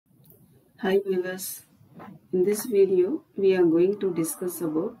Hi viewers, in this video we are going to discuss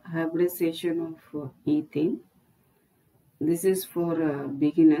about hybridization of ethane. This is for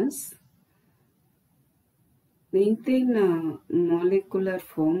beginners. The ethane molecular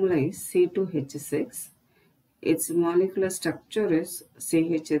formula is C2H6. Its molecular structure is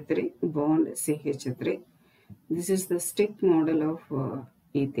CH3 bond CH3. This is the stick model of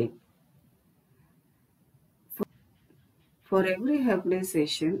ethane. For every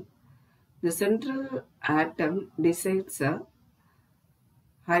hybridization, the central atom decides a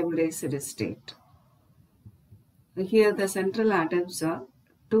hybridized state. Here the central atoms are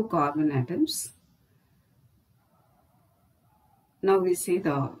two carbon atoms. Now we see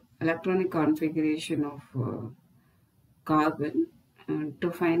the electronic configuration of carbon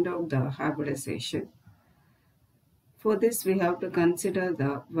to find out the hybridization. For this we have to consider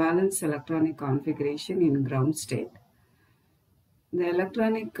the valence electronic configuration in ground state. The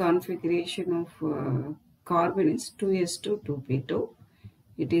electronic configuration of carbon is 2s2 2p2.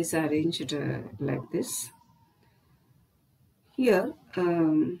 It is arranged like this. Here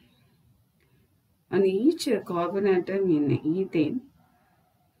on each carbon atom in ethane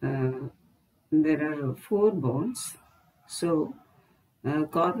there are 4 bonds. So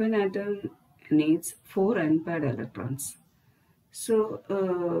carbon atom needs 4 unpaired electrons. So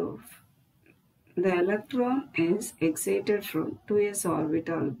the electron is excited from 2s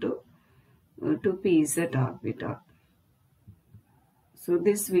orbital to 2pz orbital. So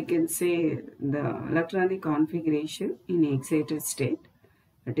this we can say the electronic configuration in excited state,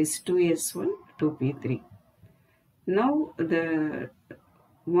 that is 2s1 2p3. Now the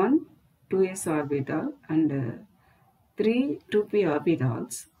 1 2s orbital and 3 2p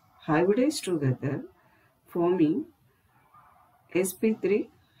orbitals hybridize together, forming sp3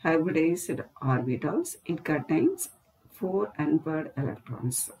 hybridized orbitals. It contains 4 unpaired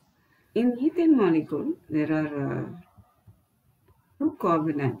electrons. In ethane molecule there are 2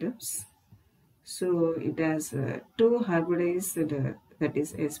 carbon atoms. So it has 2 hybridized, that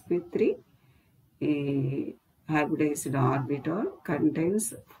is sp3 a hybridized orbital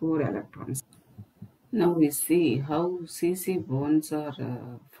contains 4 electrons. Now we see how CC bonds are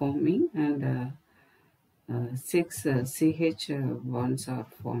forming and 6 CH bonds are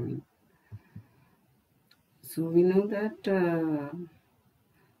forming. So we know that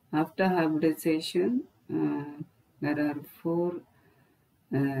after hybridization there are 4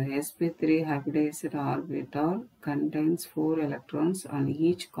 sp3 hybridized orbital contains 4 electrons on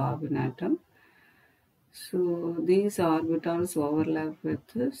each carbon atom. So these orbitals overlap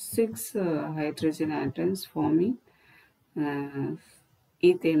with 6 hydrogen atoms forming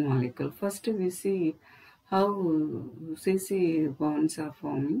ethane molecule. First we see how CC bonds are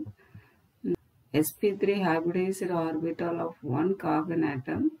forming. sp3 hybridized orbital of one carbon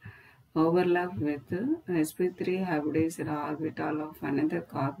atom overlap with sp3 hybridized orbital of another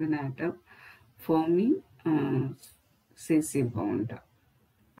carbon atom, forming CC bond.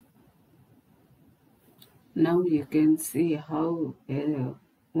 Now you can see how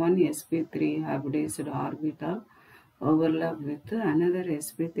one sp3 hybridized orbital overlap with another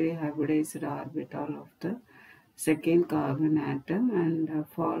sp3 hybridized orbital of the second carbon atom and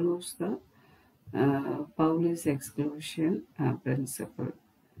follows the Pauli's exclusion principle.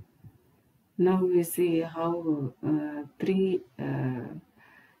 Now we see how 3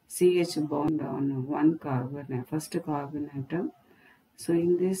 CH bond on one carbon, first carbon atom. So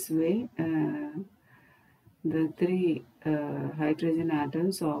in this way the 3 hydrogen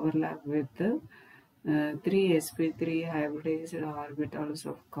atoms overlap with the 3 sp3 hybridized orbitals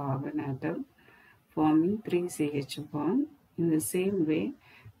of carbon atom, forming 3 CH bond. In the same way,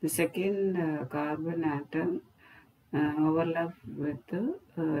 the second carbon atom overlap with the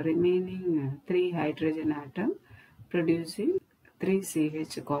remaining 3 hydrogen atom, producing 3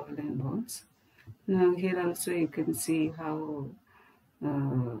 CH covalent bonds. Now here also you can see how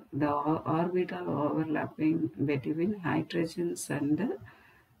the orbital overlapping between hydrogens and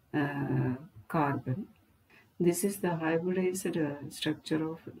carbon. This is the hybridized structure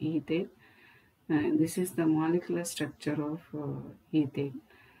of ethane, and this is the molecular structure of ethane.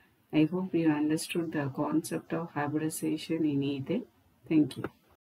 I hope you understood the concept of hybridization in ethane. Thank you.